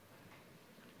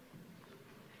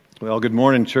Well, good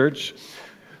morning, church.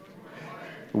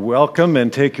 Welcome,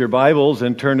 and take your Bibles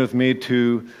and turn with me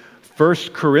to 1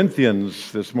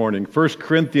 Corinthians this morning. 1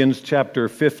 Corinthians chapter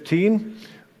 15,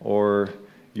 or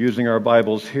using our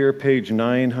Bibles here, page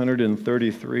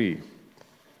 933.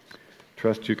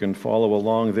 Trust you can follow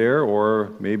along there,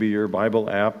 or maybe your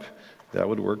Bible app, that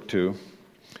would work too.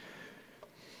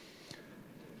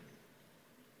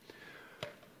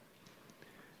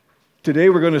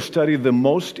 Today we're going to study the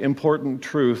most important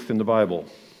truth in the Bible.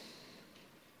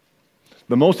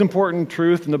 The most important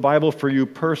truth in the Bible for you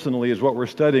personally is what we're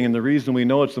studying, and the reason we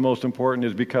know it's the most important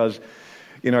is because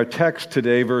in our text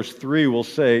today, verse 3 will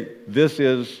say, this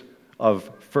is of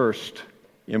first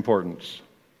importance.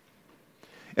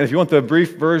 And if you want the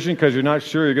brief version, because you're not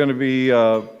sure you're going to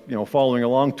be following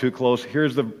along too close,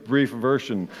 here's the brief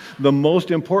version. The most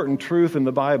important truth in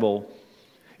the Bible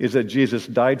is that Jesus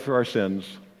died for our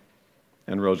sins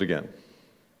and rose again.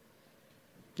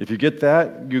 If you get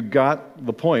that, you got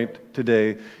the point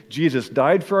today. Jesus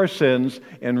died for our sins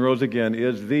and rose again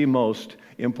is the most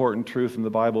important truth in the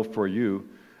Bible for you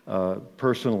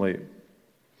personally.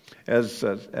 As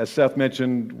Seth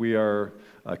mentioned, we are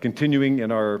continuing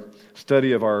in our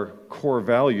study of our core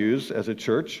values as a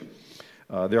church.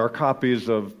 There are copies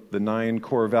of the 9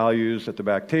 core values at the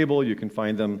back table. You can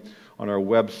find them on our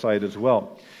website as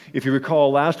well. If you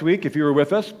recall last week, if you were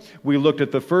with us, we looked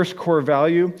at the first core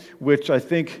value, which I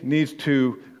think needs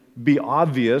to be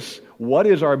obvious. What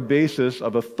is our basis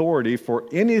of authority for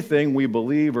anything we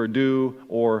believe or do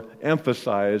or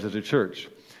emphasize as a church?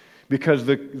 Because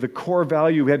the core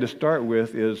value we had to start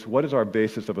with is, what is our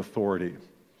basis of authority?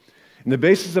 And the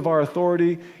basis of our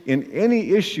authority in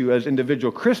any issue as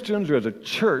individual Christians or as a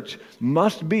church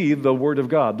must be the Word of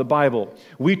God, the Bible.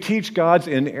 We teach God's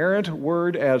inerrant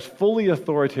Word as fully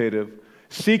authoritative,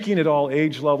 seeking at all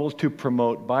age levels to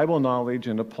promote Bible knowledge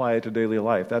and apply it to daily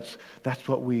life. That's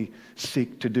what we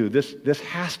seek to do. This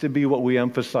has to be what we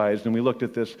emphasized, and we looked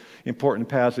at this important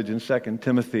passage in 2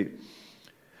 Timothy.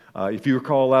 If you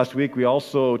recall last week, we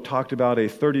also talked about a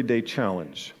 30-day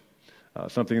challenge.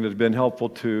 Something that has been helpful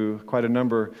to quite a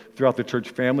number throughout the church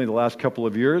family the last couple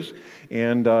of years.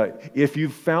 And if you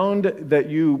found that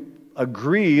you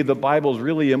agree the Bible is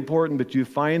really important, but you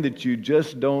find that you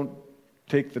just don't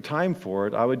take the time for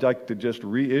it, I would like to just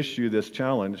reissue this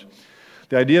challenge.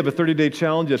 The idea of a 30-day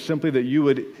challenge is simply that you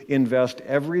would invest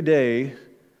every day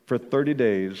for 30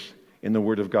 days in the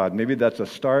Word of God. Maybe that's a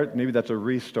start, maybe that's a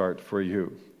restart for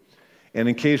you. And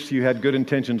in case you had good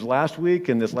intentions last week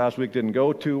and this last week didn't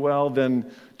go too well, then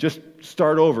just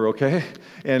start over, okay?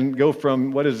 And go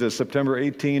from, September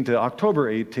 18 to October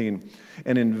 18,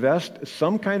 and invest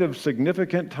some kind of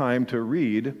significant time to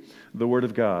read the Word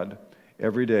of God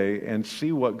every day and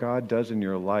see what God does in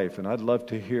your life. And I'd love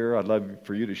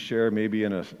for you to share maybe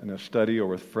in a study or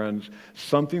with friends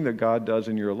something that God does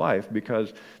in your life,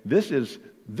 because this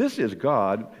is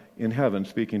God in heaven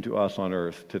speaking to us on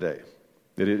earth today.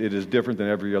 It is different than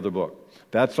every other book.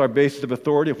 That's our basis of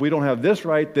authority. If we don't have this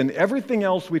right, then everything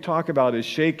else we talk about is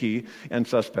shaky and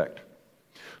suspect.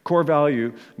 Core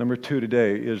value number 2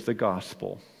 today is the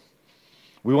gospel.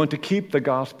 We want to keep the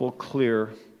gospel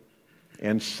clear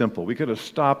and simple. We could have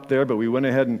stopped there, but we went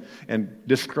ahead and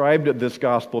described this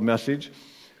gospel message.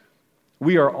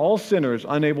 We are all sinners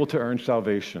unable to earn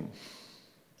salvation.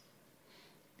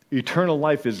 Eternal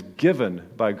life is given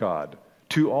by God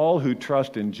to all who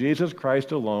trust in Jesus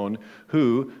Christ alone,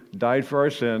 who died for our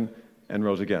sin and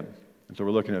rose again. And so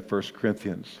we're looking at 1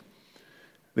 Corinthians.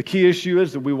 The key issue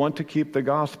is that we want to keep the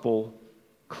gospel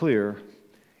clear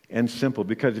and simple,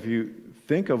 because if you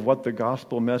think of what the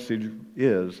gospel message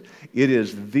is, it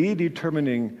is the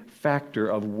determining factor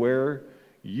of where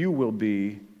you will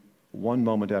be one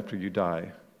moment after you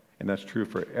die. And that's true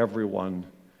for everyone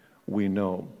we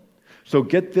know. So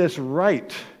get this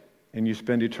right, and you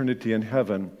spend eternity in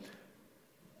heaven.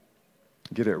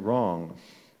 Get it wrong,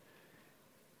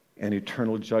 and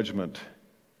eternal judgment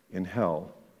in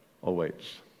hell awaits.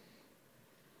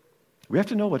 We have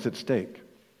to know what's at stake.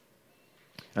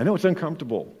 I know it's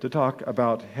uncomfortable to talk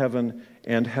about heaven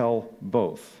and hell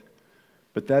both,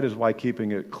 but that is why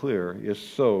keeping it clear is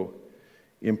so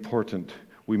important.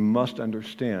 We must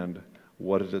understand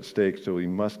what is at stake, so we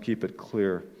must keep it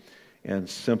clear and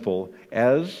simple,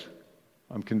 as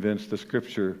I'm convinced the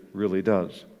Scripture really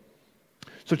does.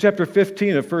 So chapter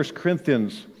 15 of 1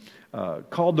 Corinthians,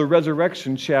 called the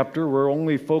resurrection chapter. We're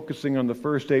only focusing on the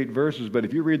first 8 verses, but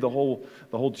if you read the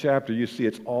whole chapter, you see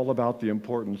it's all about the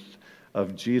importance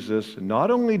of Jesus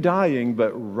not only dying,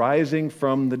 but rising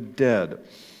from the dead.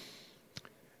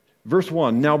 Verse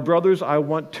 1, "Now, brothers, I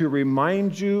want to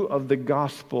remind you of the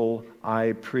gospel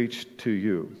I preached to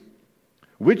you,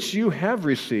 which you have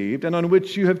received and on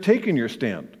which you have taken your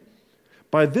stand.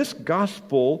 By this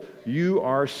gospel you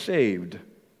are saved,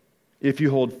 if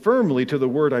you hold firmly to the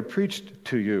word I preached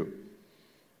to you.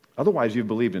 Otherwise you've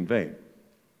believed in vain."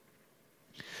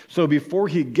 So before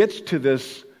he gets to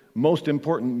this most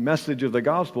important message of the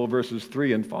gospel, verses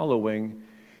 3 and following,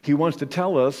 he wants to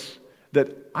tell us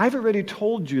that I've already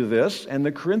told you this, and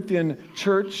the Corinthian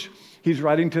church, he's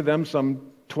writing to them some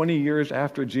 20 years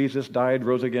after Jesus died,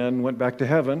 rose again, went back to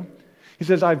heaven. He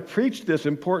says, I've preached this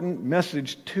important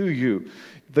message to you.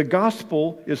 The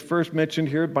gospel is first mentioned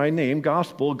here by name,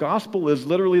 gospel. Gospel is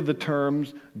literally the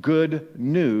terms good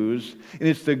news, and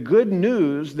it's the good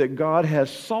news that God has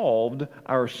solved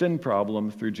our sin problem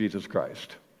through Jesus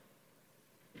Christ.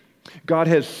 God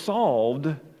has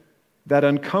solved that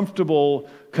uncomfortable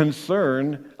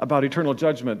concern about eternal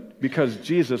judgment because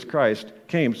Jesus Christ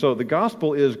came. So the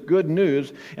gospel is good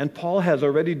news, and Paul has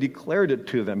already declared it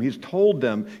to them. He's told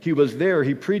them. He was there.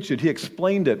 He preached it. He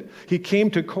explained it. He came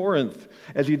to Corinth,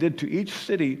 as he did to each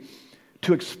city,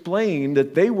 to explain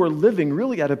that they were living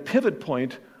really at a pivot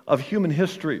point of human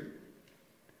history.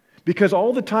 Because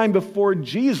all the time before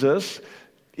Jesus,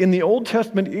 in the Old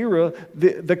Testament era,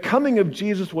 the coming of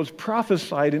Jesus was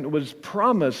prophesied and it was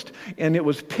promised, and it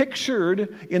was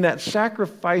pictured in that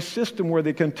sacrifice system where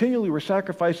they continually were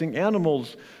sacrificing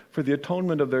animals for the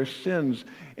atonement of their sins,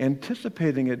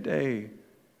 anticipating a day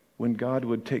when God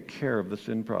would take care of the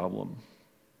sin problem.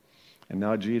 And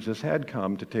now Jesus had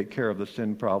come to take care of the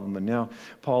sin problem. And now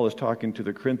Paul is talking to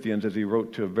the Corinthians, as he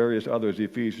wrote to various others,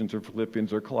 Ephesians or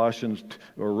Philippians or Colossians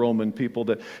or Roman people,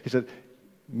 that he said,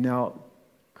 now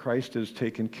Christ has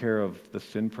taken care of the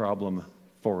sin problem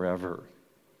forever.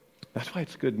 That's why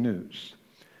it's good news.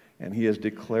 And he has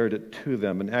declared it to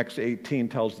them. And Acts 18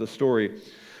 tells the story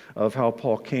of how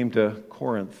Paul came to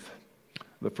Corinth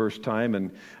the first time and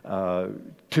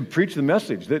to preach the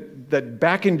message that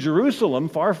back in Jerusalem,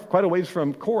 quite a ways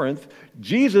from Corinth,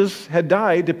 Jesus had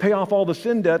died to pay off all the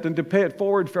sin debt and to pay it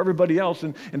forward for everybody else,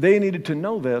 and they needed to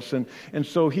know this. And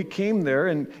so he came there,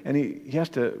 and he has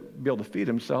to be able to feed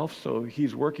himself, so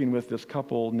he's working with this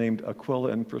couple named Aquila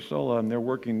and Priscilla, and they're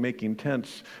working making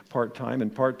tents part-time,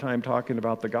 and part-time talking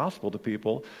about the gospel to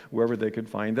people wherever they could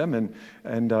find them.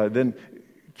 And then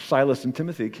Silas and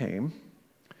Timothy came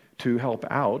to help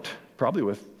out, probably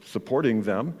with supporting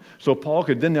them. So Paul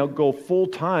could then now go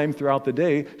full-time throughout the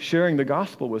day sharing the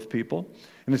gospel with people.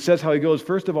 And it says how he goes,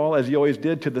 first of all, as he always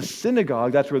did, to the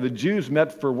synagogue. That's where the Jews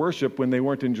met for worship when they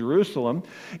weren't in Jerusalem.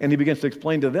 And he begins to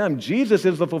explain to them, Jesus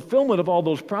is the fulfillment of all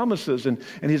those promises. And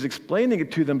he's explaining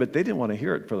it to them, but they didn't want to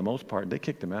hear it for the most part. They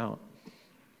kicked him out.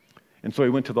 And so he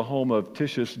went to the home of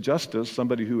Titius Justus,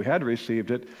 somebody who had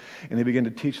received it, and he began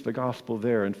to teach the gospel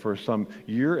there. And for some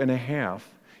year and a half,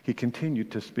 he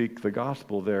continued to speak the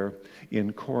gospel there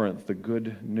in Corinth, the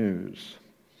good news.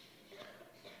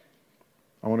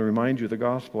 I want to remind you of the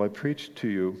gospel I preached to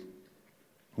you,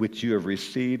 which you have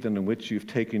received and in which you've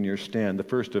taken your stand. The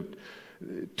first of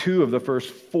two of the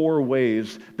first four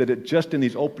ways that it just in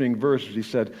these opening verses, he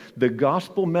said, the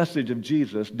gospel message of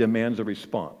Jesus demands a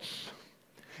response.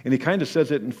 And he kind of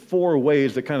says it in four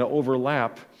ways that kind of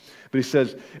overlap. But he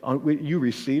says, you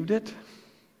received it,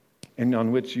 and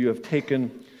on which you have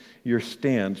taken your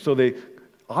stand. So they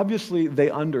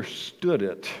understood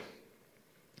it.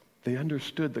 They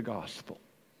understood the gospel.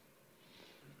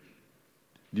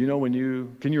 Do you know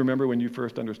can you remember when you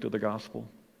first understood the gospel?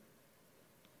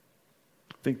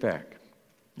 Think back.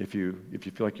 If you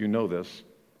feel like you know this.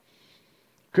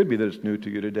 Could be that it's new to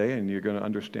you today and you're going to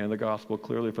understand the gospel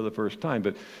clearly for the first time,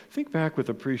 but think back with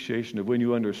appreciation of when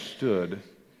you understood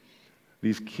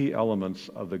these key elements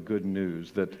of the good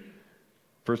news that,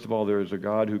 first of all, there is a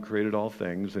God who created all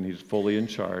things, and he's fully in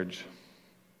charge.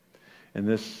 And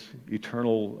this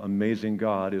eternal, amazing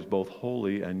God is both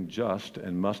holy and just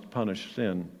and must punish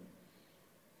sin,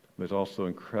 but is also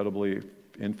incredibly,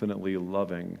 infinitely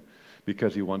loving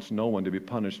because he wants no one to be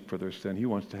punished for their sin. He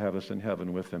wants to have us in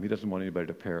heaven with him. He doesn't want anybody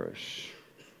to perish.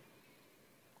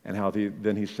 And how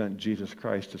then he sent Jesus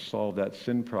Christ to solve that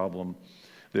sin problem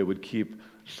that would keep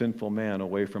sinful man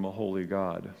away from a holy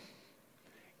God.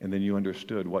 And then you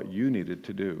understood what you needed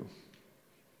to do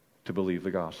to believe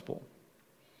the gospel.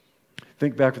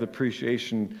 Think back with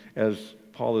appreciation as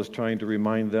Paul is trying to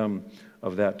remind them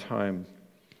of that time.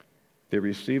 They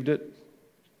received it,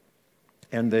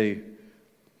 and they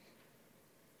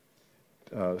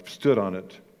stood on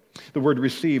it. The word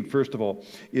received, first of all,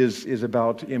 is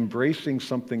about embracing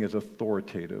something as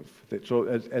authoritative. So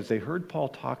as they heard Paul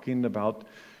talking about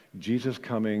Jesus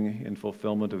coming in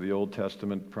fulfillment of the Old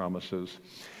Testament promises,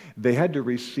 they had to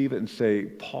receive it and say,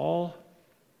 Paul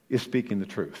is speaking the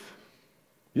truth.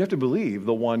 You have to believe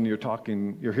the one you're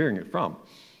hearing it from.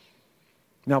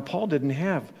 Now, Paul didn't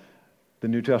have the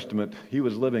New Testament. He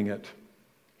was living it.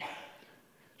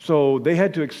 So they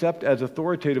had to accept as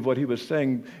authoritative what he was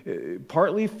saying,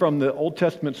 partly from the Old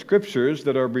Testament scriptures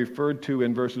that are referred to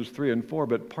in verses 3 and 4,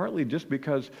 but partly just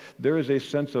because there is a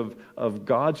sense of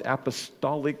God's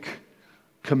apostolic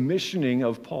commissioning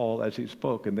of Paul as he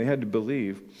spoke, and they had to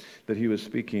believe that he was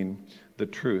speaking the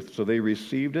truth. So they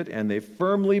received it, and they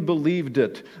firmly believed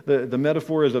it. The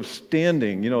metaphor is of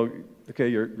standing, okay,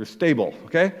 you're stable,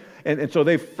 okay? And so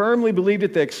they firmly believed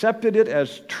it, they accepted it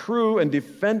as true, and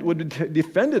would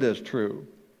defend it as true.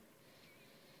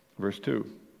 Verse 2,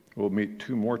 we'll meet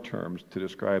two more terms to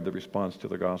describe the response to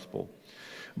the gospel.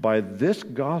 By this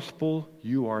gospel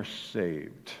you are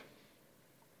saved,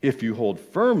 if you hold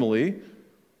firmly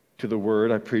to the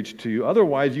word I preached to you.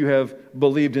 Otherwise you have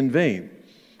believed in vain.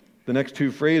 The next two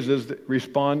phrases that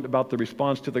respond about the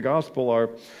response to the gospel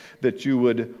are that you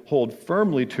would hold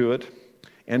firmly to it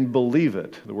and believe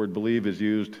it. The word believe is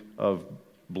used of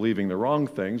believing the wrong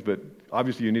things, but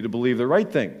obviously you need to believe the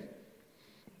right thing.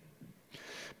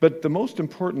 But the most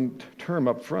important term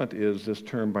up front is this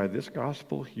term, by this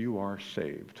gospel you are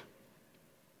saved.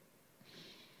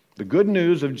 The good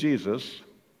news of Jesus,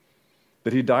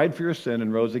 that he died for your sin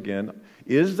and rose again,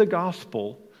 is the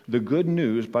gospel, the good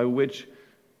news by which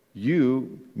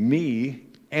you, me,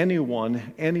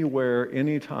 anyone, anywhere,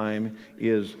 anytime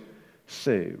is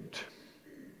saved.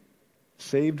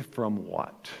 Saved from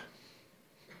what?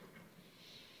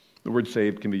 The word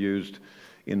saved can be used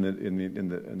in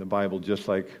the Bible just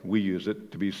like we use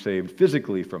it, to be saved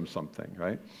physically from something,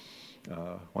 right?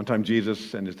 One time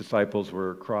Jesus and his disciples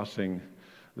were crossing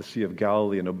the Sea of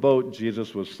Galilee in a boat.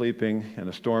 Jesus was sleeping, and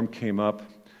a storm came up,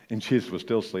 and Jesus was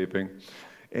still sleeping.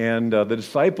 And the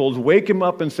disciples wake him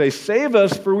up and say, "Save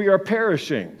us, for we are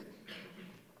perishing."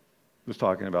 He was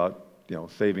talking about,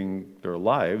 saving their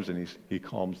lives, and he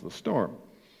calms the storm.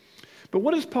 But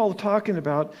what is Paul talking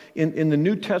about in the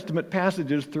New Testament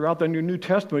passages throughout the New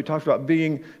Testament? He talks about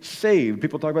being saved.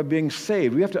 People talk about being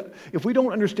saved. If we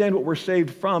don't understand what we're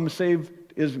saved from, saved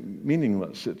is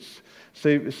meaningless.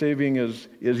 Saving is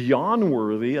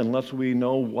yawn-worthy unless we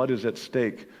know what is at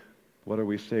stake. What are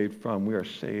we saved from? We are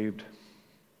saved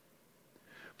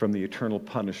from the eternal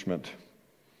punishment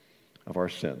of our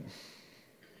sin.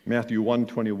 Matthew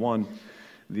 1:21,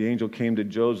 the angel came to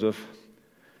Joseph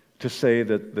to say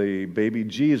that the baby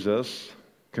Jesus,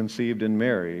 conceived in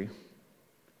Mary,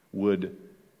 would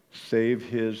save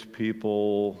his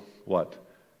people, what?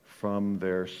 From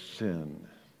their sin.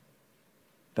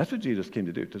 That's what Jesus came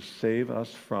to do. To save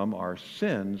us from our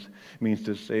sins means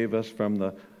to save us from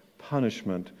the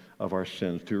punishment of our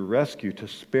sins, to rescue, to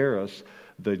spare us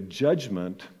the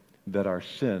judgment that our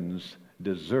sins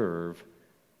deserve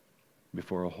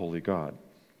before a holy God.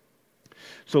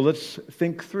 So let's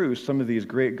think through some of these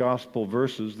great gospel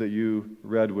verses that you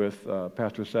read with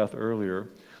Pastor Seth earlier.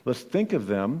 Let's think of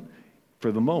them,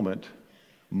 for the moment,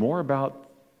 more about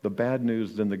the bad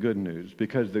news than the good news,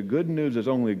 because the good news is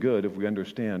only good if we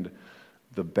understand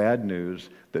the bad news,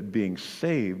 that being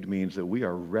saved means that we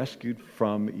are rescued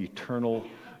from eternal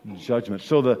judgment.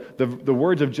 So the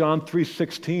words of John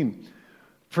 3:16,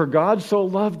 for God so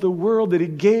loved the world that he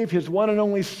gave his one and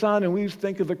only Son, and we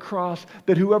think of the cross,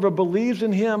 that whoever believes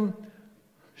in him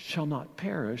shall not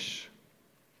perish.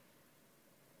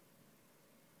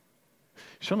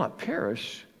 Shall not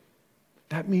perish.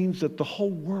 That means that the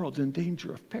whole world's in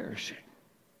danger of perishing.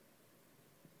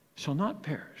 Shall not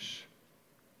perish,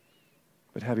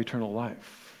 but have eternal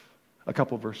life. A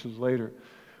couple verses later,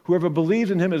 whoever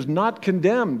believes in him is not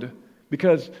condemned,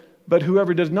 but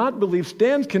whoever does not believe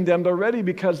stands condemned already,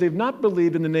 because they've not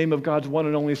believed in the name of God's one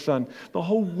and only Son. The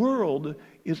whole world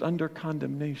is under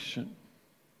condemnation.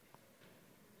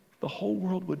 The whole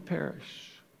world would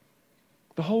perish.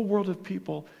 The whole world of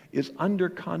people is under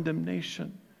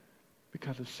condemnation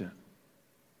because of sin.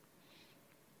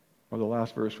 Or the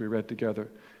last verse we read together,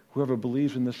 whoever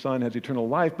believes in the Son has eternal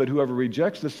life, but whoever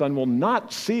rejects the Son will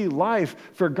not see life,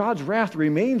 for God's wrath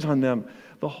remains on them.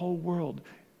 The whole world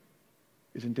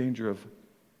is in danger of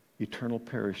eternal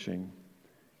perishing,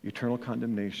 eternal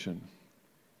condemnation,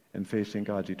 and facing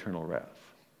God's eternal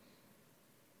wrath.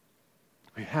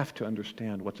 We have to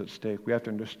understand what's at stake. We have to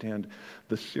understand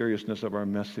the seriousness of our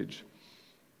message.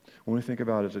 When we think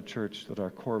about as a church that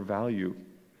our core value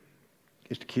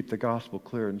is to keep the gospel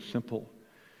clear and simple,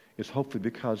 it's hopefully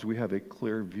because we have a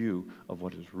clear view of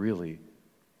what is really,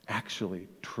 actually,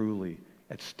 truly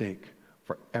at stake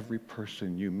for every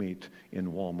person you meet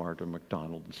in Walmart or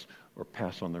McDonald's or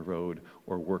pass on the road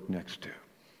or work next to.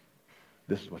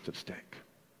 This is what's at stake.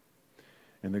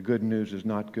 And the good news is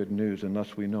not good news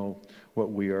unless we know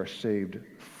what we are saved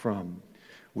from.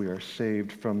 We are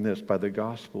saved from this. By the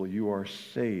gospel, you are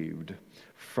saved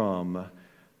from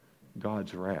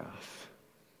God's wrath.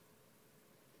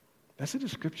 That's a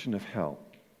description of hell.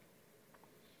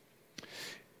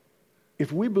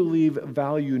 If we believe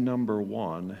value number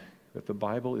one, that the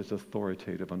Bible is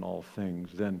authoritative on all things,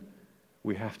 then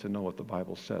we have to know what the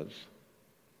Bible says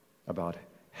about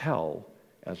hell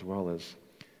as well as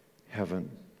heaven.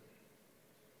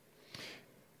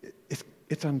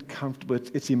 It's uncomfortable.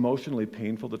 It's emotionally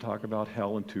painful to talk about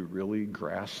hell and to really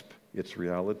grasp its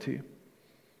reality.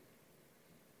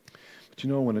 But you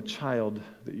know, when a child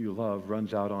that you love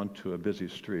runs out onto a busy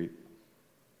street,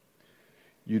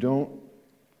 you don't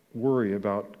worry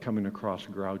about coming across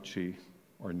grouchy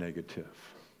or negative.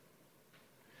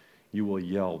 You will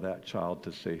yell that child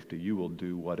to safety. You will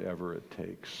do whatever it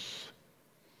takes.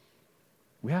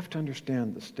 We have to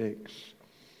understand the stakes.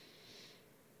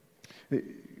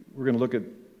 We're going to look at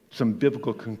some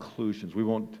biblical conclusions. We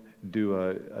won't do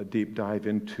a deep dive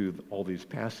into all these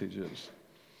passages.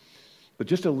 But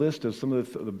just a list of some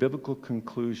of the biblical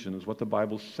conclusions, what the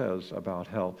Bible says about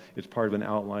hell. It's part of an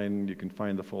outline. You can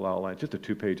find the full outline. It's just a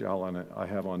 2-page outline I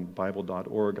have on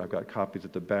Bible.org. I've got copies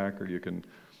at the back, or you can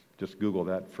just Google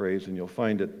that phrase and you'll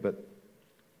find it. But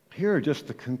here are just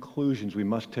the conclusions we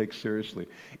must take seriously.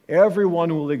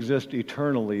 Everyone will exist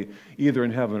eternally, either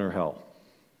in heaven or hell.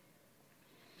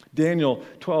 Daniel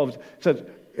 12 says,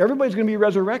 everybody's going to be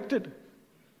resurrected,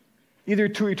 either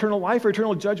to eternal life or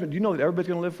eternal judgment. Do you know that everybody's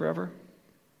going to live forever?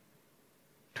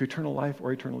 To eternal life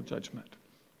or eternal judgment.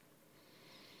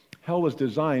 Hell was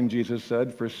designed, Jesus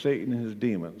said, for Satan and his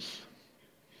demons.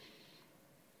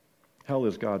 Hell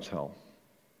is God's hell.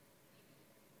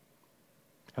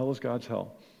 Hell is God's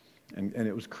hell. And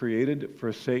it was created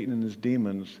for Satan and his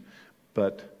demons,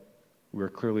 but we're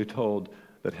clearly told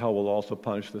that hell will also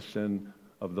punish the sin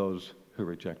of those who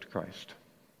reject Christ.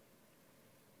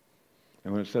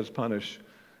 And when it says punish,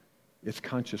 it's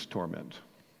conscious torment.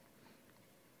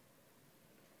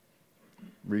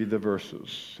 Read the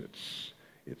verses.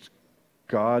 It's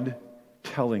God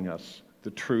telling us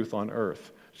the truth on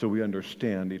earth so we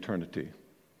understand eternity.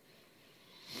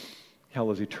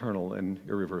 Hell is eternal and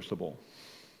irreversible.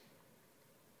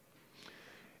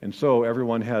 And so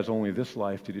everyone has only this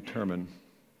life to determine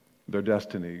their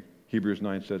destiny. Hebrews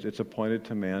 9 says, it's appointed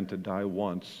to man to die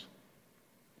once.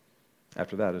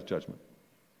 After that is judgment.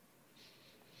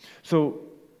 So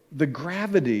the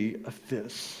gravity of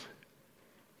this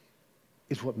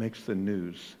is what makes the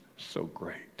news so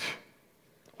great.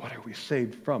 What are we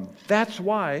saved from? That's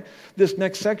why this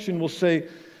next section will say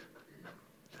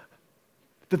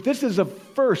that this is of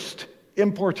first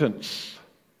importance.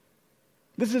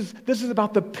 This is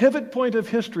about the pivot point of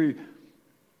history.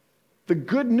 The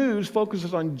good news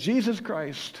focuses on Jesus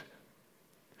Christ,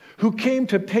 who came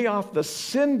to pay off the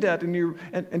sin debt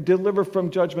and deliver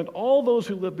from judgment all those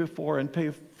who lived before and pay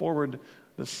forward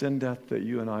the sin debt that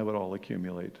you and I would all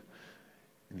accumulate.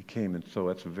 And he came, and so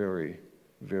that's very,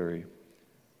 very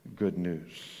good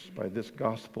news. By this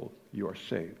gospel, you are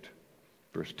saved.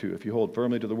 Verse 2, if you hold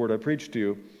firmly to the word I preached to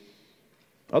you,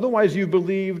 otherwise you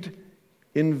believed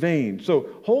in vain. So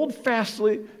hold fast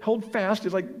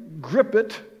is like grip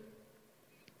it.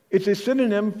 It's a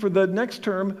synonym for the next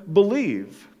term,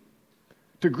 believe.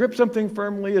 To grip something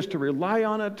firmly is to rely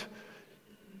on it.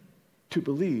 To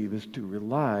believe is to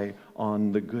rely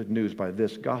on the good news by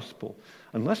this gospel.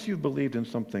 Unless you've believed in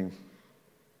something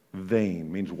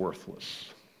vain, means worthless.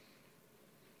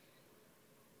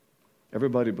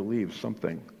 Everybody believes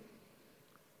something.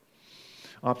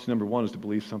 Option number one is to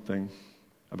believe something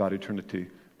about eternity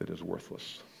that is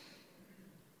worthless.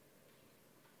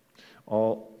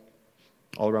 All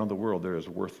around the world there is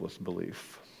worthless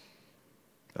belief.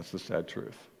 That's the sad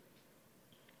truth.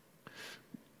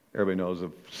 Everybody knows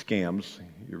of scams.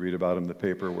 You read about them in the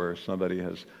paper where somebody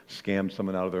has scammed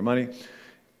someone out of their money.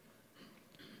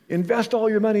 Invest all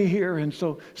your money here, and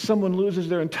so someone loses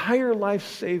their entire life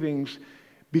savings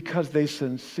because they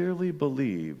sincerely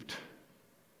believed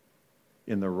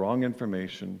in the wrong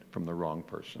information from the wrong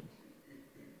person.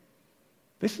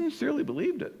 They sincerely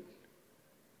believed it,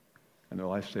 and their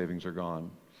life savings are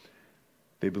gone.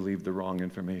 They believed the wrong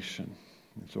information.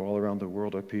 And so all around the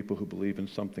world are people who believe in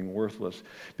something worthless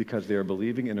because they are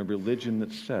believing in a religion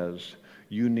that says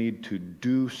you need to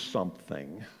do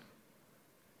something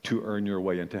to earn your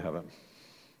way into heaven.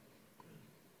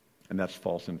 And that's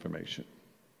false information.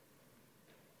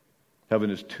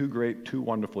 Heaven is too great, too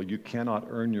wonderful. You cannot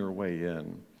earn your way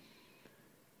in.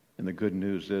 And the good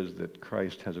news is that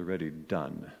Christ has already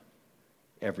done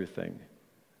everything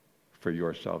for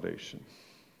your salvation.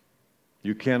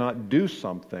 You cannot do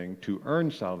something to earn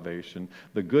salvation.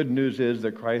 The good news is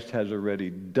that Christ has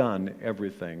already done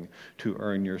everything to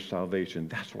earn your salvation.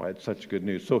 That's why it's such good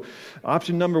news. So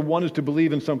option number one is to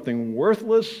believe in something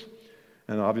worthless.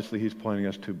 And obviously he's pointing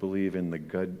us to believe in the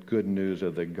good news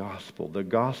of the gospel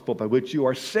by which you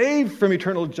are saved from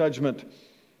eternal judgment.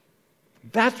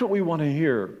 That's what we want to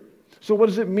hear. So what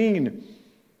does it mean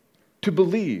to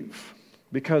believe?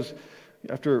 Because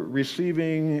after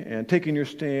receiving and taking your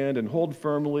stand and hold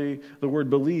firmly, the word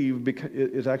believe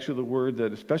is actually the word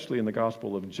that, especially in the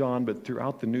Gospel of John, but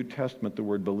throughout the New Testament, the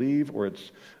word believe, or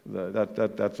that's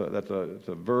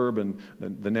a verb, and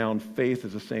the noun faith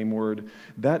is the same word.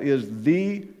 That is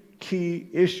the key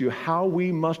issue. How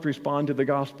we must respond to the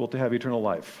gospel to have eternal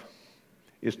life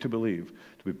is to believe.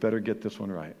 We better get this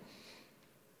one right.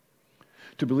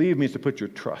 To believe means to put your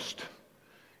trust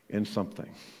in something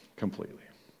completely.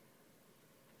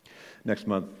 Next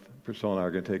month, Priscilla and I are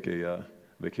going to take a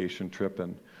vacation trip,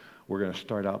 and we're going to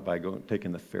start out by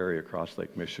taking the ferry across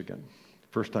Lake Michigan.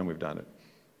 First time we've done it.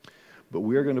 But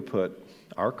we are going to put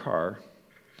our car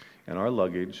and our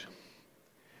luggage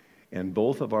and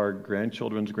both of our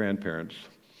grandchildren's grandparents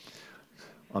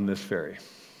on this ferry.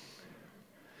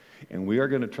 And we are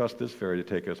going to trust this ferry to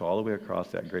take us all the way across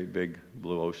that great big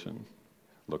blue ocean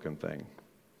looking thing.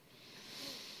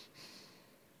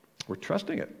 We're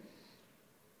trusting it.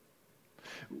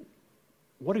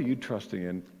 What are you trusting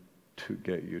in to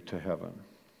get you to heaven?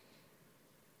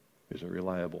 Is it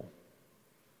reliable?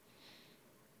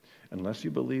 Unless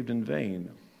you believed in vain,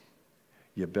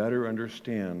 you better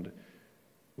understand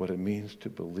what it means to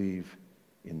believe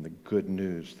in the good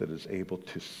news that is able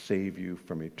to save you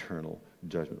from eternal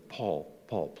judgment. Paul,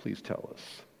 please tell us,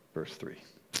 verse 3.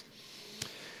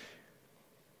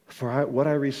 For what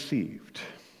I received,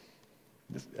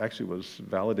 this actually was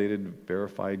validated,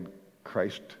 verified.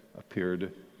 Christ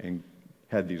appeared and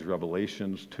had these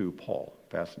revelations to Paul.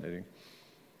 Fascinating.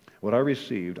 What I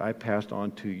received, I passed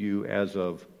on to you as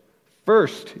of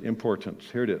first importance.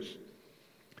 Here it is.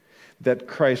 That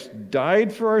Christ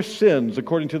died for our sins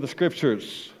according to the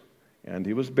Scriptures, and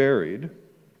he was buried.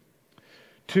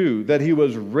 2, that he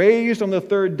was raised on the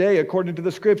third day according to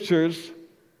the Scriptures,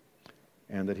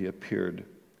 and that he appeared.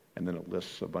 And then it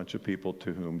lists a bunch of people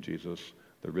to whom Jesus,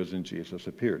 the risen Jesus,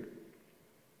 appeared.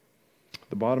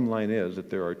 The bottom line is that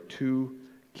there are two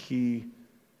key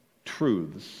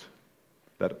truths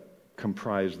that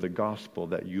comprise the gospel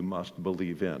that you must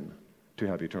believe in to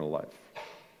have eternal life.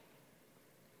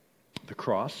 The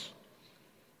cross,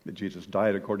 that Jesus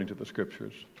died according to the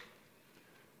Scriptures,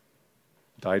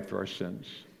 died for our sins,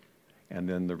 and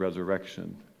then the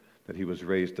resurrection, that he was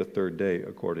raised the third day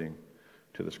according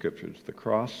to the Scriptures. The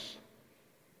cross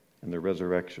and the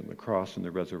resurrection, the cross and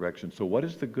the resurrection. So what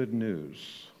is the good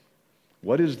news?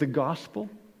 What is the gospel?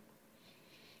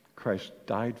 Christ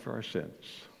died for our sins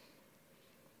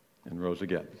and rose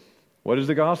again. What is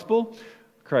the gospel?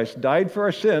 Christ died for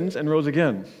our sins and rose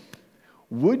again.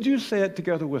 Would you say it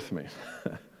together with me?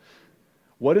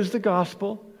 What is the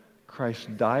gospel?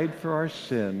 Christ died for our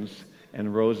sins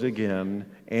and rose again,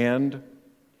 and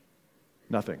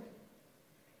nothing.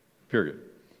 Period.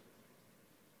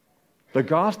 The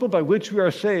gospel by which we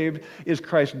are saved is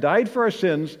Christ died for our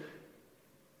sins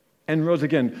and rose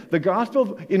again. The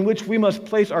gospel in which we must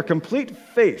place our complete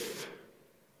faith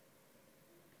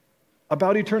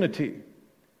about eternity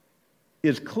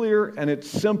is clear and it's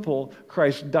simple.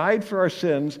 Christ died for our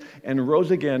sins and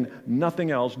rose again,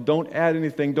 nothing else. Don't add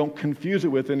anything, don't confuse it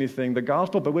with anything. The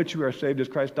gospel by which we are saved is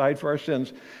Christ died for our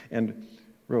sins and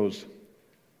rose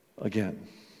again.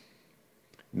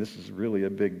 And this is really a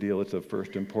big deal. It's of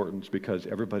first importance because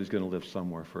everybody's going to live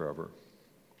somewhere forever.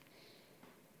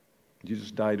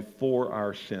 Jesus died for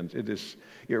our sins.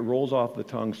 It rolls off the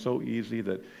tongue so easy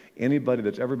that anybody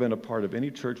that's ever been a part of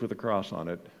any church with a cross on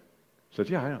it says,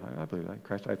 yeah, I believe that.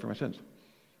 Christ died for my sins.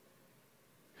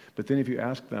 But then if you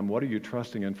ask them, what are you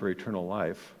trusting in for eternal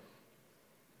life?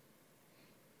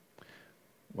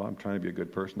 Well, I'm trying to be a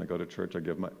good person. I go to church. I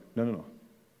give my... No.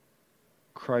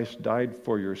 Christ died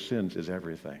for your sins is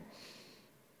everything.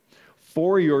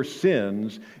 For your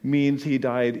sins means he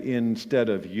died instead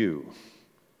of you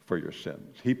for your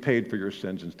sins. He paid for your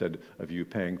sins instead of you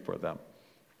paying for them.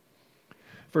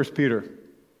 1 Peter,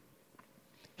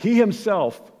 he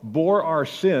himself bore our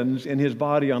sins in his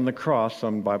body on the cross.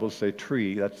 Some Bibles say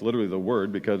tree. That's literally the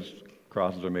word because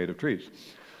crosses are made of trees.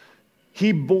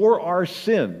 He bore our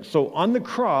sins. So on the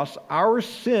cross, our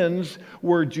sins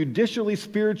were judicially,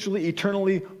 spiritually,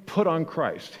 eternally put on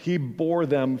Christ. He bore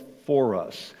them for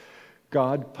us.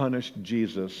 God punished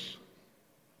Jesus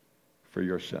for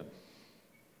your sin.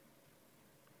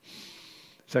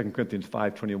 2 Corinthians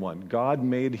 5:21. God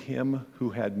made him who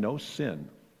had no sin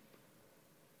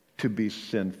to be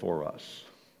sin for us.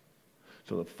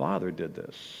 So the Father did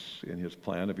this in his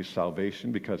plan of his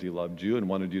salvation because he loved you and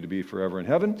wanted you to be forever in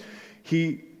heaven.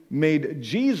 He made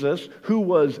Jesus, who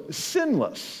was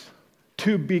sinless,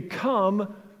 to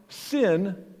become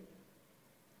sin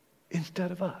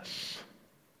instead of us.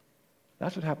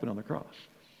 That's what happened on the cross.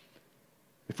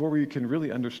 Before we can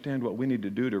really understand what we need to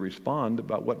do to respond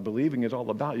about what believing is all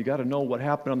about, you got to know what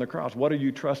happened on the cross. What are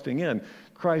you trusting in?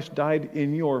 Christ died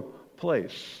in your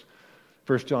place.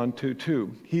 1 John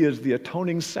 2:2. He is the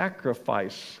atoning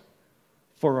sacrifice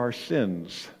for our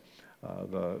sins.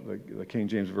 The King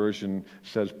James Version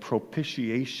says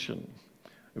propitiation,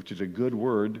 which is a good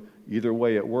word. Either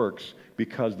way it works,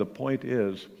 because the point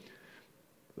is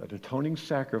that atoning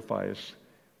sacrifice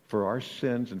for our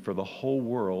sins and for the whole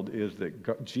world is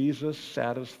that Jesus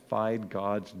satisfied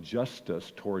God's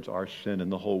justice towards our sin in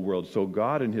the whole world. So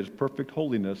God in his perfect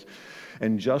holiness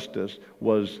and justice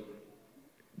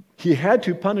he had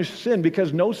to punish sin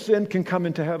because no sin can come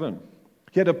into heaven.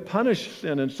 He had to punish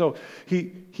sin, and so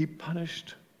he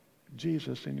punished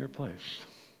Jesus in your place.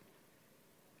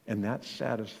 And that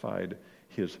satisfied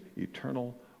his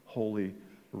eternal holy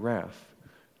wrath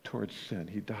towards sin.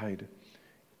 He died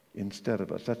instead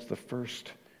of us. That's the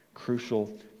first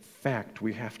crucial fact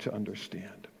we have to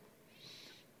understand.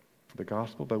 The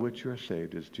gospel by which you are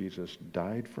saved is Jesus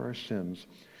died for our sins.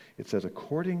 It says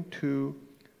according to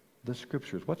the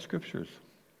Scriptures. What Scriptures?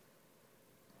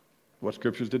 What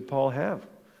Scriptures did Paul have?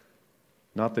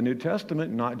 Not the New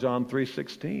Testament, not John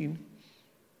 3:16.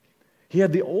 He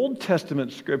had the Old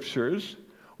Testament Scriptures,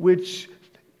 which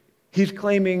he's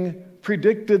claiming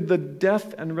predicted the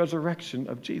death and resurrection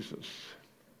of Jesus.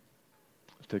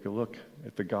 Let's take a look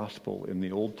at the gospel in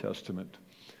the Old Testament.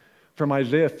 From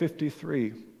Isaiah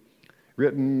 53,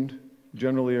 written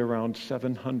generally around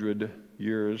 700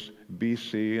 years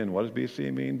BC. And what does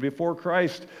BC mean? Before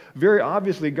Christ. Very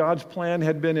obviously, God's plan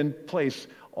had been in place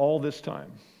all this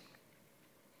time.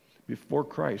 Before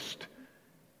Christ,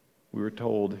 we were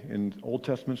told in Old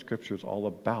Testament scriptures all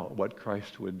about what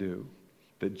Christ would do,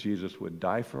 that Jesus would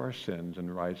die for our sins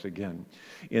and rise again.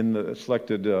 In the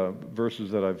selected verses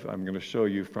that I'm going to show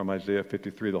you from Isaiah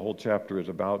 53, the whole chapter is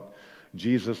about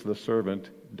Jesus the servant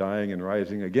dying and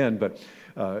rising again. But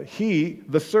he,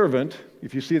 the servant,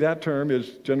 if you see that term,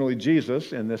 is generally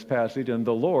Jesus in this passage, and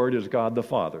the Lord is God the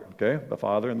Father, okay? The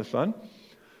Father and the Son.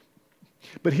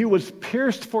 But he was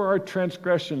pierced for our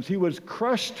transgressions. He was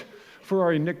crushed for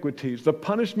our iniquities. The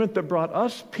punishment that brought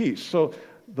us peace. So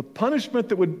the punishment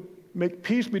that would make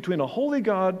peace between a holy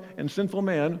God and sinful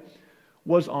man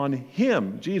was on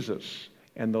him, Jesus.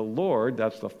 And the Lord,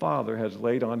 that's the Father, has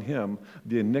laid on him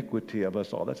the iniquity of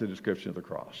us all. That's a description of the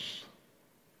cross.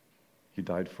 He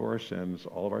died for our sins.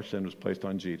 All of our sin was placed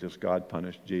on Jesus. God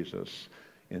punished Jesus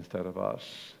instead of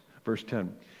us. Verse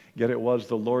 10, yet it was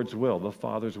the Lord's will, the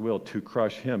Father's will, to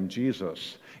crush him,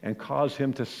 Jesus, and cause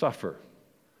him to suffer.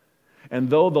 And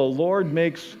though the Lord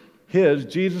makes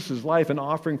Jesus' life an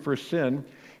offering for sin,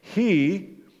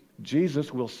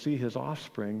 Jesus will see his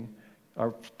offspring,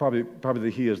 or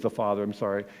probably he is the Father, I'm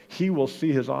sorry. He will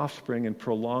see his offspring and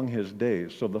prolong his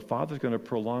days. So the Father's going to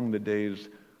prolong the days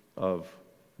of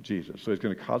Jesus. So he's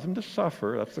going to cause him to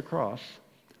suffer, that's the cross,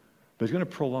 but he's going to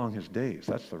prolong his days,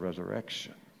 that's the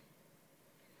resurrection.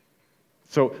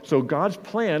 So God's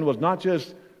plan was not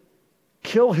just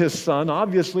kill his son,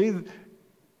 obviously,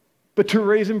 but to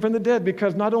raise him from the dead,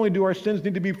 because not only do our sins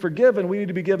need to be forgiven, we need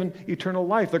to be given eternal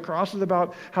life. The cross is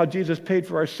about how Jesus paid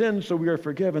for our sins so we are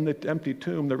forgiven. The empty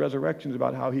tomb, the resurrection, is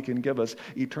about how he can give us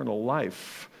eternal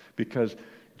life, because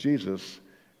Jesus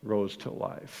rose to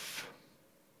life.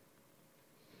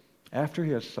 After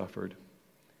he has suffered,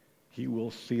 he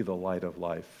will see the light of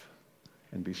life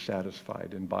and be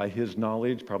satisfied. And by his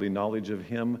knowledge, probably knowledge of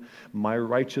him, my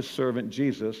righteous servant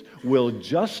Jesus will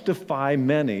justify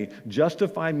many.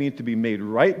 Justify means to be made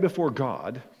right before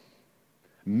God.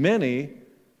 Many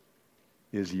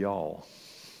is y'all.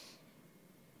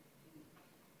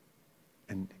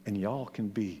 And y'all can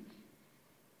be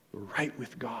right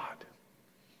with God.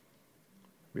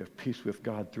 We have peace with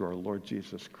God through our Lord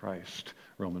Jesus Christ,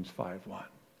 Romans 5:1.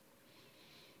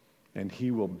 And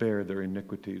he will bear their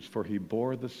iniquities, for he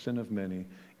bore the sin of many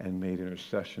and made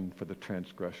intercession for the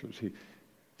transgressors.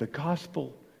 The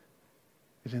gospel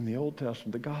is in the Old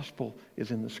Testament. The gospel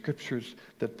is in the scriptures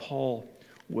that Paul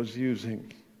was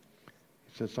using.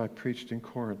 He says, I preached in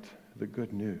Corinth the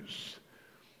good news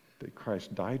that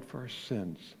Christ died for our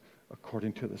sins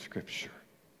according to the scripture.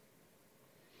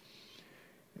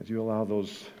 As you allow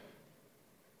those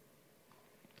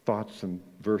thoughts and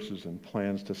verses and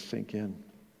plans to sink in,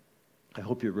 I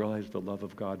hope you realize the love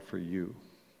of God for you.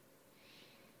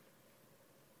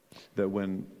 That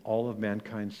when all of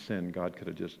mankind sinned, God could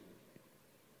have just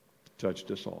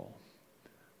judged us all.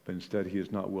 But instead, he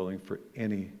is not willing for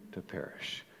any to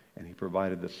perish. And he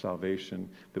provided the salvation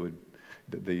that would,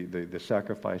 the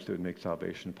sacrifice that would make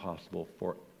salvation possible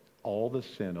for all the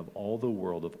sin of all the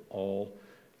world of all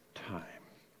time.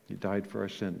 He died for our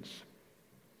sins.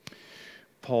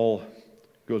 Paul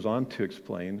goes on to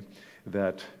explain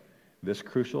that this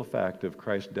crucial fact of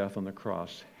Christ's death on the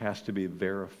cross has to be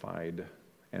verified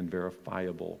and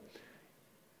verifiable.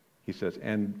 He says,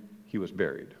 and he was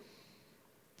buried.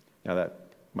 Now that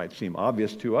might seem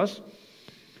obvious to us,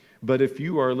 but if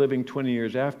you are living 20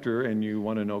 years after and you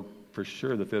want to know for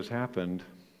sure that this happened,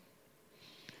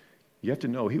 you have to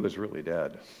know he was really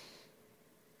dead.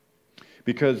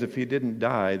 Because if he didn't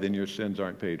die, then your sins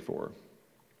aren't paid for.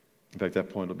 In fact, that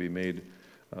point will be made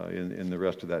in the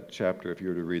rest of that chapter, if you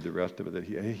were to read the rest of it, that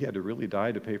he had to really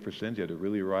die to pay for sins. He had to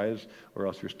really rise, or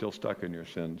else you're still stuck in your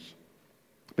sins.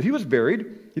 But he was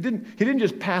buried. He didn't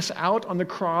just pass out on the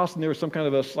cross and there was some kind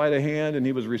of a sleight of hand and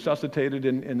he was resuscitated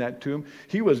in that tomb.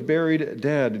 He was buried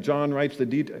dead. John writes the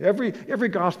detail. Every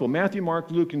gospel, Matthew,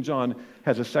 Mark, Luke, and John,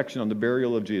 has a section on the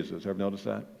burial of Jesus. Ever notice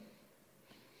that?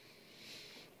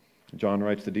 John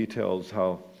writes the details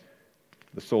how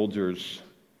the soldiers,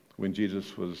 when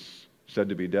Jesus was said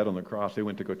to be dead on the cross, they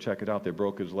went to go check it out. They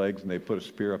broke his legs and they put a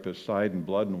spear up his side and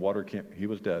blood and water came. He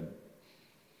was dead.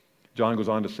 John goes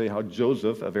on to say how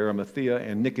Joseph of Arimathea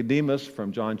and Nicodemus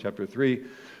from John chapter 3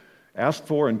 asked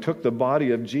for and took the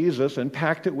body of Jesus and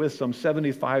packed it with some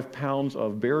 75 pounds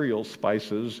of burial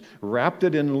spices, wrapped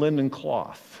it in linen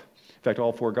cloth. In fact,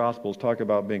 all four Gospels talk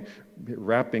about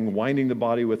winding the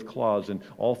body with cloths, and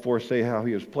all four say how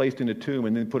he was placed in a tomb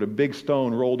and then put a big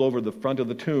stone rolled over the front of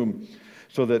the tomb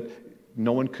so that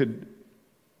no one could,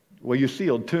 you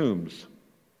sealed tombs.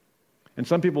 And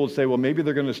some people would say, well, maybe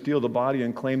they're going to steal the body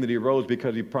and claim that he rose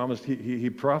because he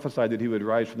prophesied that he would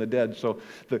rise from the dead. So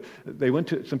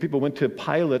some people went to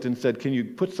Pilate and said, can you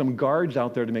put some guards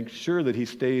out there to make sure that he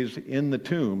stays in the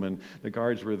tomb? And the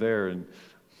guards were there, and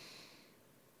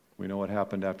we know what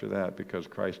happened after that because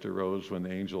Christ arose when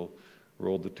the angel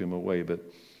rolled the tomb away. But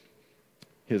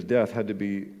his death had to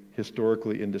be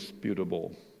historically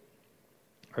indisputable.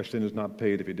 Our sin is not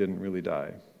paid if he didn't really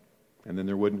die. And then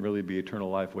there wouldn't really be eternal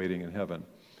life waiting in heaven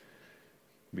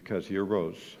because he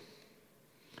arose.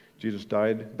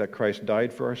 That Christ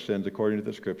died for our sins according to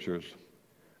the Scriptures.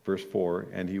 Verse 4,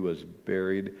 and he was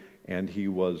buried and he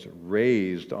was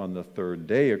raised on the third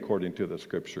day according to the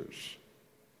Scriptures.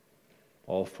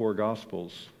 All four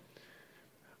Gospels.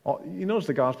 You notice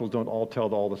the Gospels don't all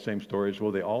tell all the same stories.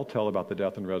 Well, they all tell about the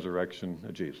death and resurrection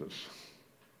of Jesus.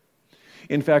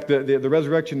 In fact, the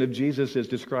resurrection of Jesus is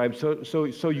described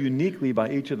so uniquely by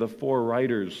each of the four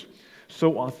writers,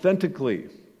 so authentically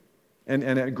and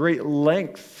at great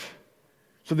length,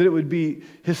 so that it would be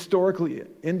historically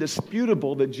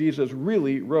indisputable that Jesus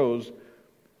really rose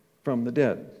from the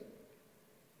dead.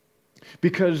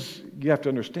 Because you have to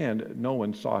understand, no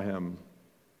one saw him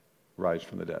rise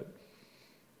from the dead.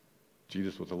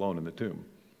 Jesus was alone in the tomb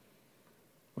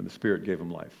when the Spirit gave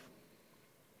him life.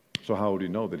 So how would he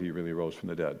know that he really rose from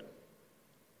the dead?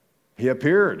 He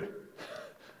appeared.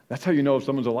 That's how you know if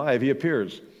someone's alive. He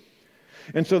appears.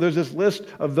 And so there's this list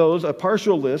of those, a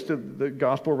partial list. The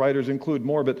gospel writers include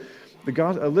more, but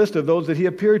a list of those that he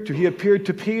appeared to. He appeared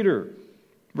to Peter,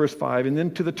 verse 5, and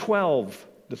then to the 12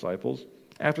 disciples.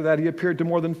 After that, he appeared to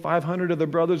more than 500 of the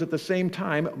brothers at the same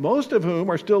time, most of whom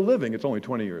are still living. It's only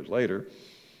 20 years later,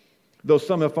 though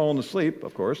some have fallen asleep,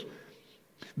 of course.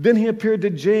 Then he appeared to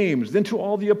James, then to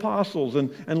all the apostles,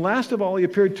 and last of all, he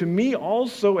appeared to me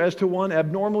also as to one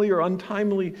abnormally or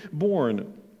untimely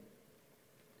born.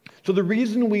 So the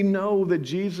reason we know that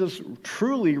Jesus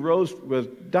truly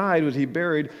died was he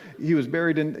was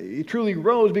buried, and he truly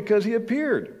rose because he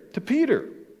appeared to Peter,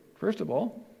 first of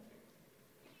all.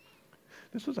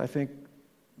 The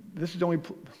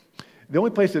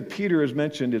only place that Peter is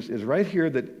mentioned is right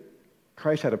here, that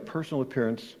Christ had a personal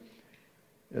appearance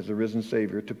as the risen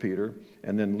Savior to Peter,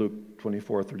 and then Luke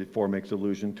 24:34 makes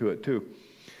allusion to it too.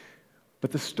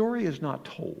 But the story is not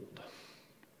told.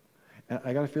 And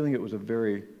I got a feeling it was a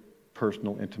very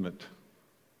personal, intimate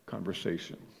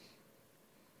conversation.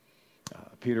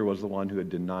 Peter was the one who had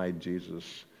denied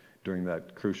Jesus during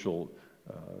that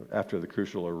after the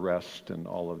crucial arrest and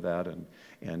all of that,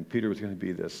 and Peter was going to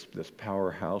be this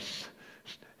powerhouse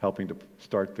helping to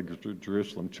start the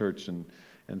Jerusalem church, and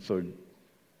so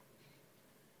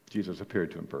Jesus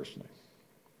appeared to him personally.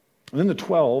 And then the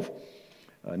 12,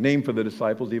 name for the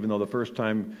disciples, even though the first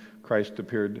time Christ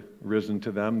appeared risen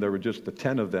to them, there were just the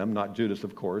 10 of them, not Judas,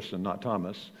 of course, and not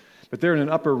Thomas. But they're in an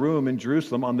upper room in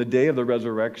Jerusalem on the day of the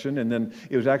resurrection, and then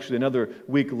it was actually another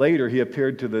week later he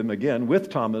appeared to them again with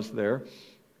Thomas there.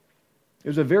 It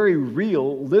was a very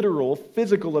real, literal,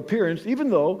 physical appearance, even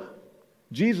though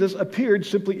Jesus appeared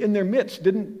simply in their midst.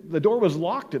 The door was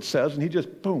locked, it says, and he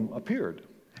just, boom, appeared.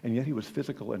 And yet he was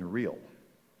physical and real.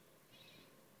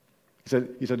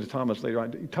 He said to Thomas later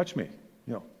on, touch me,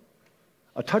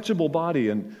 a touchable body.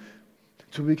 And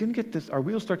so we can get this, our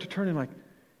wheels start to turn in like,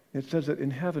 it says that in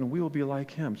heaven we will be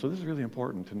like him. So this is really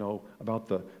important to know about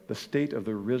the state of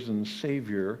the risen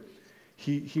Savior.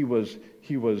 He was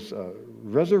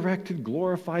resurrected,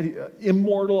 glorified,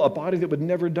 immortal, a body that would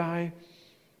never die.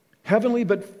 Heavenly,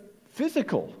 but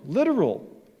physical, literal.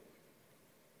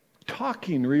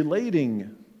 Talking,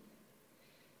 relating,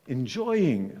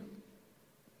 enjoying,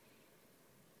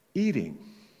 eating.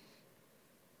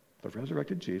 The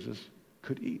resurrected Jesus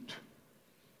could eat.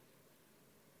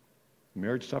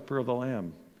 Marriage supper of the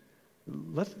Lamb.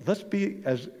 Let's be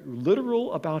as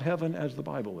literal about heaven as the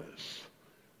Bible is.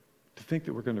 To think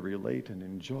that we're going to relate and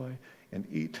enjoy and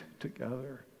eat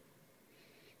together.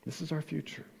 This is our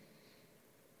future.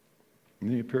 And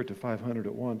then he appeared to 500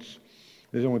 at once.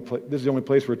 This is the only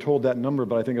place we're told that number,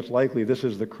 but I think it's likely this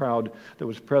is the crowd that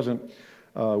was present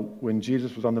when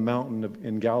Jesus was on the mountain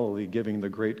in Galilee giving the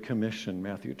Great Commission,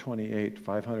 Matthew 28,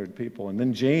 500 people. And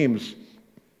then James,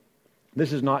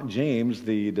 this is not James,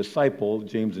 the disciple,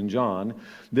 James and John.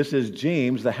 This is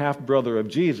James, the half-brother of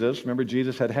Jesus. Remember,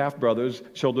 Jesus had half-brothers,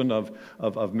 children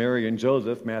of Mary and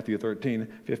Joseph, Matthew 13,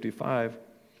 55.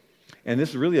 And this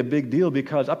is really a big deal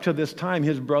because up to this time,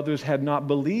 his brothers had not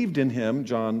believed in him,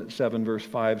 John 7, verse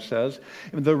 5 says.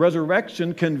 And the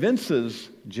resurrection convinces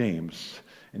James.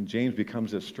 And James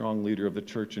becomes a strong leader of the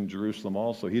church in Jerusalem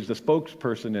also. He's the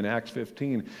spokesperson in Acts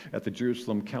 15 at the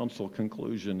Jerusalem Council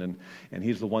conclusion. And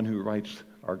he's the one who writes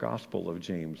our gospel of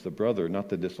James, the brother, not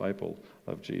the disciple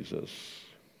of Jesus.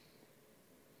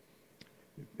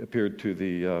 He appeared to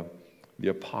the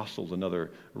apostles,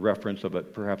 another reference of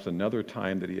it, perhaps another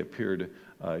time that he appeared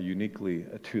uniquely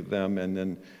to them. And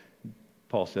then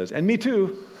Paul says, and me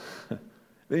too.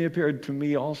 Then he appeared to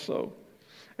me also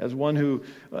as one who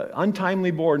untimely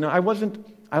bore. Now,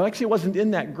 I actually wasn't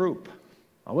in that group.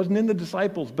 I wasn't in the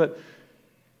disciples, but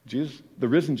Jesus, the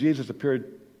risen Jesus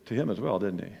appeared to him as well,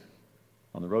 didn't he?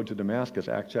 On the road to Damascus,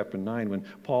 Acts chapter 9, when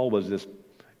Paul was this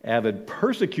avid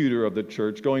persecutor of the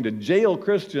church, going to jail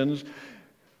Christians,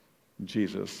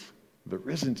 Jesus, the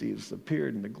risen Jesus,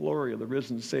 appeared in the glory of the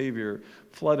risen Savior,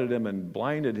 flooded him and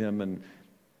blinded him, and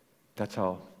that's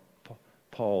how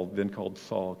Paul, then called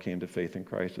Saul, came to faith in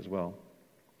Christ as well.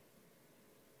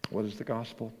 What is the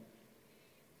gospel?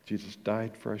 Jesus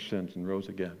died for our sins and rose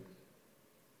again.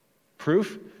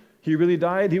 Proof he really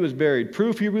died, he was buried.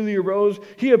 Proof he really arose,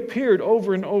 he appeared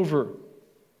over and over.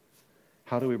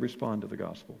 How do we respond to the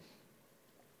gospel?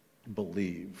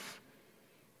 Believe.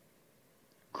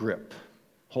 Grip.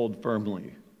 Hold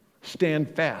firmly.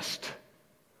 Stand fast.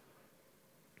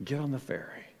 Get on the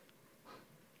ferry.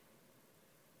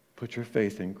 Put your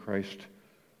faith in Christ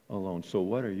alone. So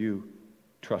what are you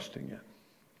trusting in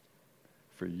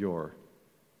for your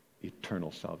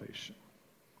eternal salvation?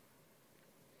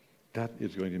 That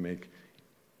is going to make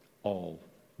all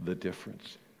the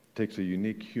difference. It takes a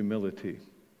unique humility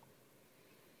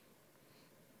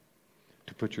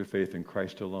to put your faith in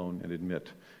Christ alone and admit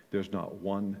there's not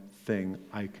one thing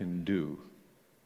I can do